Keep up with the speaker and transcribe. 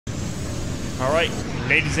All right,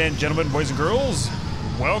 ladies and gentlemen, boys and girls,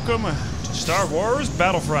 welcome to Star Wars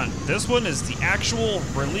Battlefront. This one is the actual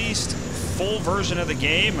released full version of the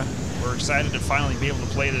game. We're excited to finally be able to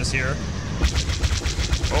play this here.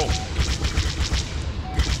 Oh.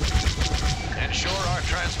 Ensure our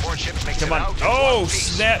transport ship makes Come on. it out in Oh, one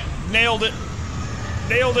piece. snap. Nailed it.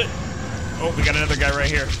 Nailed it. Oh, we got another guy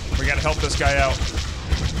right here. We got to help this guy out.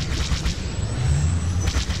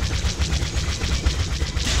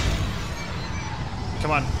 Come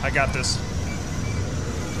on, I got this.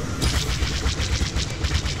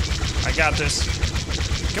 I got this.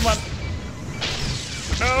 Come on.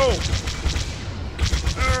 No!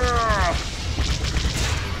 Ugh.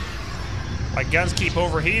 My guns keep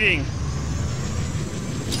overheating.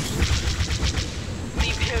 The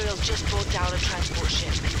Imperials just brought down a transport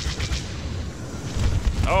ship.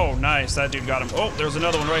 Oh, nice. That dude got him. Oh, there's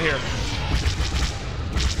another one right here.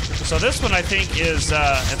 So this one, I think, is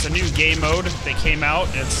it's a new game mode that came out.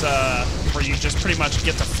 It's where you just pretty much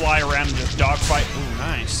get to fly around and just dogfight. Ooh,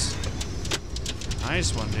 nice.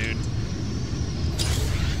 Nice one, dude.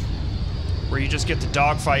 Where you just get to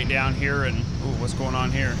dogfight down here and... Ooh, what's going on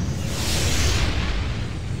here?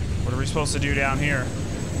 What are we supposed to do down here?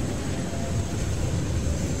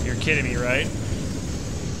 You're kidding me, right?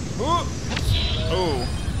 Ooh. Ooh.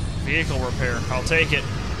 Vehicle repair. I'll take it.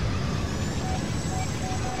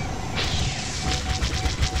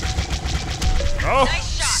 Oh,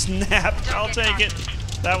 snap. I'll take it.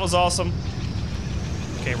 That was awesome.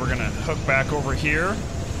 Okay, we're gonna hook back over here.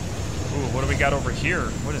 Ooh, what do we got over here?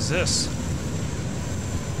 What is this?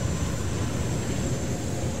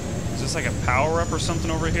 Is this like a power-up or something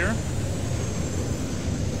over here?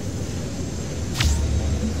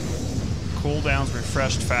 Cooldown's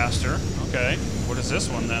refreshed faster. Okay, what is this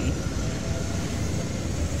one then?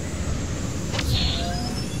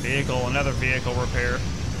 Vehicle, another vehicle repair.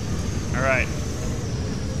 All right.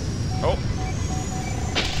 Oh.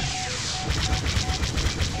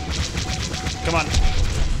 Come on.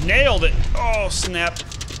 Nailed it. Oh, snap.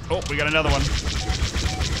 Oh, we got another one.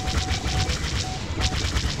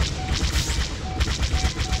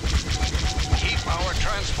 Keep our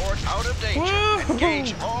transport out of danger.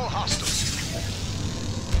 Engage all hostiles.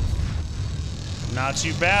 Not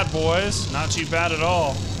too bad, boys. Not too bad at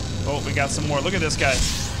all. Oh, we got some more. Look at this guy.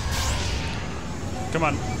 Come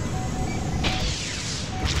on.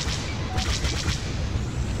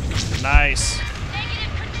 Nice.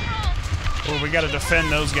 Oh, we gotta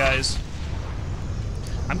defend those guys.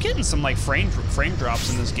 I'm getting some like frame drops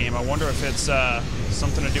in this game. I wonder if it's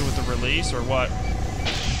something to do with the release or what.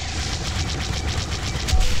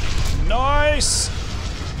 Nice.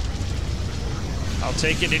 I'll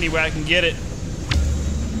take it any way I can get it.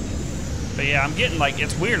 But yeah, I'm getting like,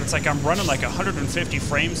 it's weird. It's like I'm running like 150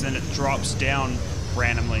 frames and then it drops down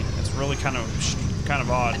randomly. It's really kind of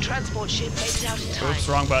odd. A transport ship made it out in time. Oops,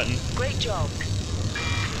 wrong button. Great job.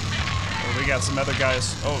 Oh, we got some other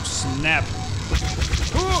guys. Oh, snap.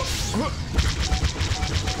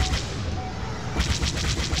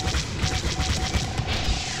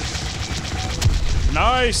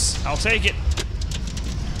 Nice. I'll take it.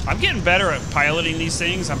 I'm getting better at piloting these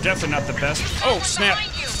things. I'm definitely not the best. Oh, snap.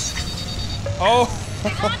 Oh.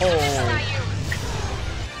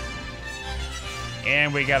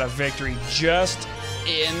 And we got a victory just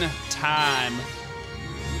in time.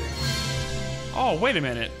 Oh, wait a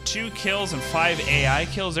minute. 2 kills and 5 AI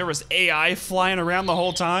kills? There was AI flying around the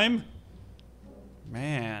whole time?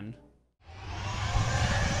 Man.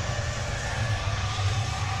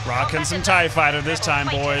 Rocking some TIE Fighter this time,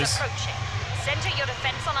 boys. Center your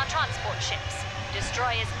defense on our transport ships.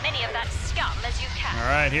 Destroy as many of that scum as you can. All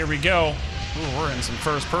right, here we go. Ooh, we're in some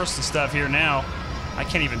first-person stuff here now. I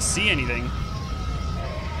can't even see anything.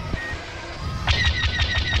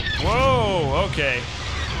 Whoa, okay.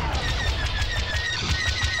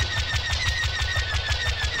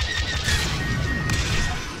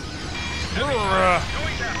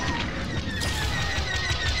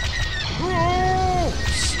 Oh,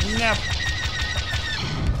 snap.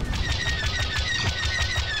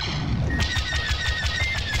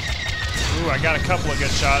 Ooh, I got a couple of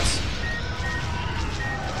good shots.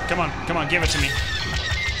 Come on, give it to me.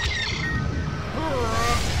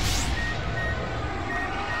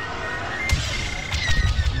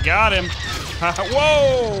 Got him.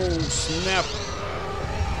 Whoa, snap.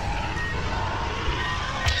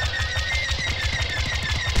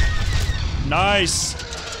 Nice.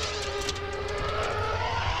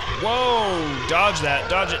 Whoa, dodge that,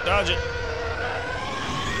 dodge it, dodge it.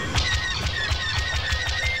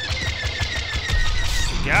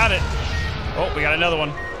 Got it. Oh, we got another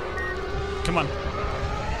one. Come on.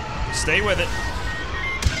 Stay with it.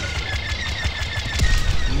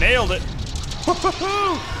 Nailed it.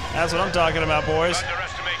 That's what I'm talking about, boys.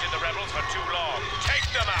 Underestimated the rebels for too long. Take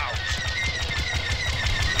them out.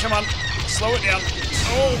 Come on, slow it down.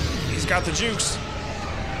 Oh, he's got the jukes.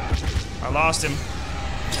 I lost him.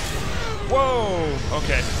 Whoa,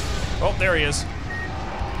 okay. Oh, there he is.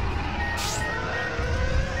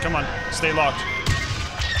 Come on, stay locked.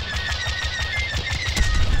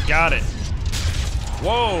 Got it.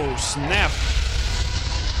 Whoa, snap.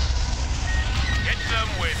 Hit them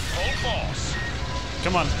with full force.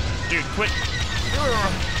 Come on, dude, quit.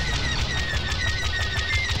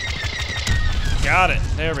 Got it,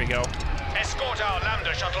 there we go. Escort our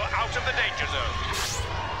lander shuttle out of the danger zone.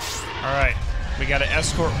 All right, we gotta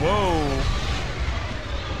escort, whoa.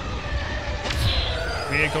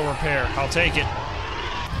 Vehicle repair, I'll take it.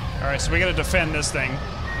 All right, so we gotta defend this thing.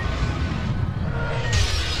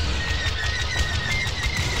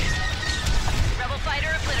 Rebel fighter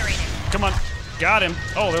obliterated. Come on, got him.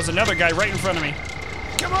 Oh, there's another guy right in front of me.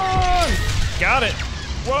 Come on, got it.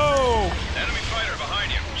 Whoa, Enemy fighter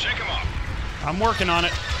behind you. Shake him off. I'm working on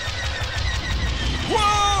it.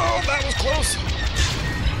 Whoa, that was close.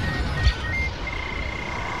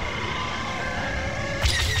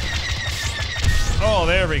 Oh,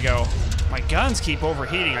 there we go. My guns keep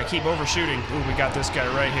overheating. I keep overshooting. Ooh, we got this guy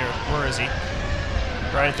right here. Where is he?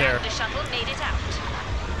 Right there. The shuttle made it out.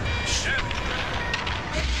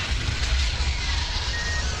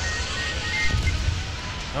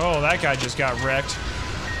 Oh, that guy just got wrecked.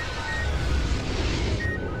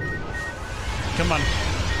 Come on.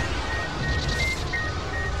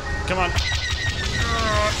 Come on.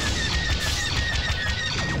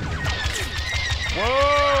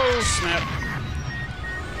 Whoa, snap.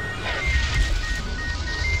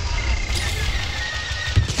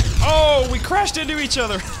 Oh, we crashed into each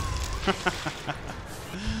other.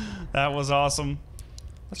 That was awesome.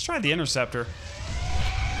 Let's try the interceptor.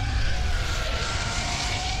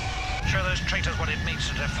 Show those traitors what it means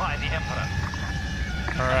to defy the Emperor.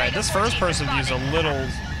 Alright, this first person view is a little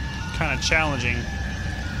kind of challenging.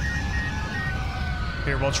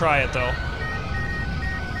 Here, we'll try it though.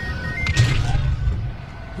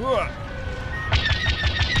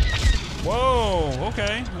 Whoa,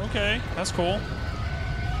 okay, okay, that's cool.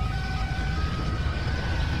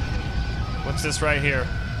 What's this right here?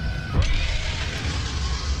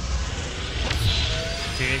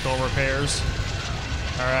 Vehicle repairs.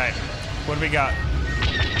 Alright, what do we got?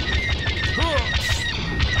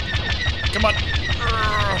 Come on.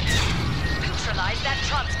 Neutralize that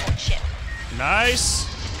transport ship. Nice.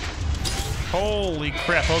 Holy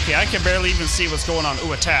crap. Okay, I can barely even see what's going on.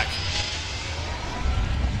 Ooh, attack.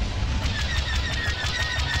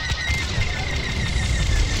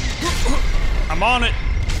 I'm on it.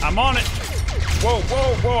 I'm on it. Whoa,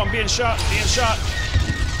 whoa, whoa. I'm being shot. Being shot.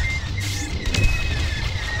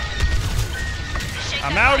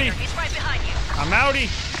 I'm outie. He's right behind you. I'm outie.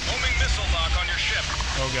 Homing missile lock on your ship.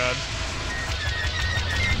 Oh, God.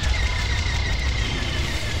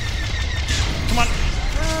 Come on.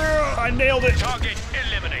 I nailed it. Target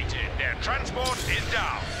eliminated. Their transport is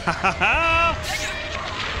down.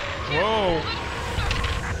 Whoa.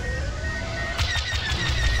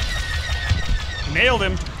 Nailed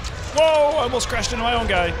him. Whoa, I almost crashed into my own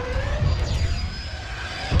guy.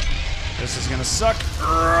 This is gonna suck.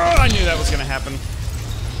 I knew that was gonna happen.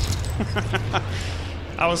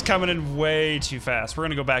 I was coming in way too fast. We're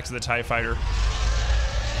gonna go back to the TIE fighter.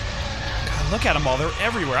 God, look at them all. They're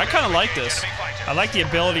everywhere. I kind of like this. I like the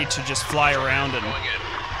ability to just fly around and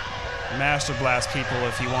master blast people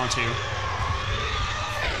if you want to.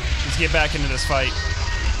 Let's get back into this fight.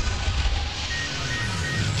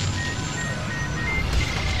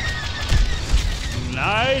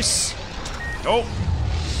 Nice. Oh.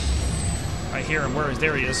 I hear him. Where is?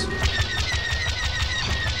 There he is.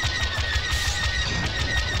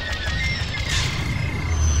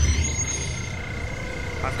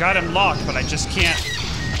 I've got him locked, but I just can't.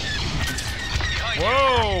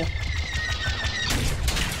 Whoa.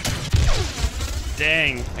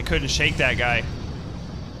 Dang. I couldn't shake that guy.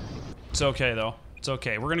 It's okay, though. It's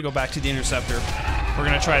okay. We're going to go back to the interceptor. We're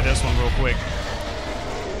going to try this one real quick.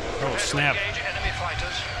 Oh, snap. Enemy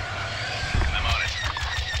fighters. I'm on it.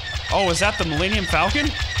 Oh, is that the Millennium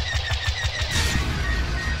Falcon?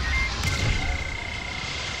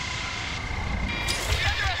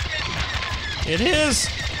 It is!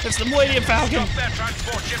 It's the Millennium Falcon! Stop their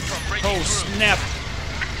transport ship from breaking Oh, through. snap.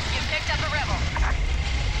 You picked up a rebel.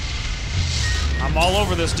 I'm all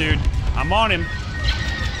over this dude. I'm on him.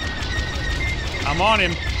 I'm on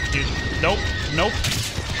him. Dude, nope, nope,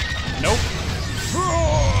 nope.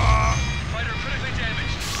 Fighter critically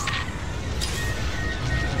damaged.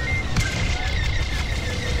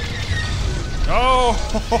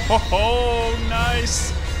 Oh,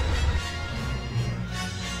 nice.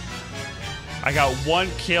 I got 1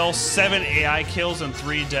 kill, 7 AI kills, and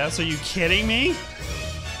 3 deaths. Are you kidding me?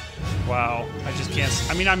 Wow, I just can't.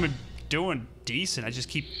 I mean, I'm doing decent. I just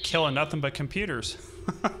keep killing nothing but computers.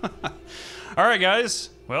 All right, guys.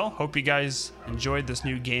 Well, hope you guys enjoyed this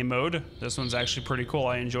new game mode. This one's actually pretty cool.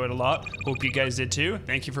 I enjoyed it a lot. Hope you guys did too.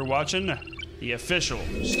 Thank you for watching the official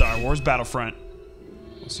Star Wars Battlefront.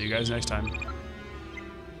 We'll see you guys next time.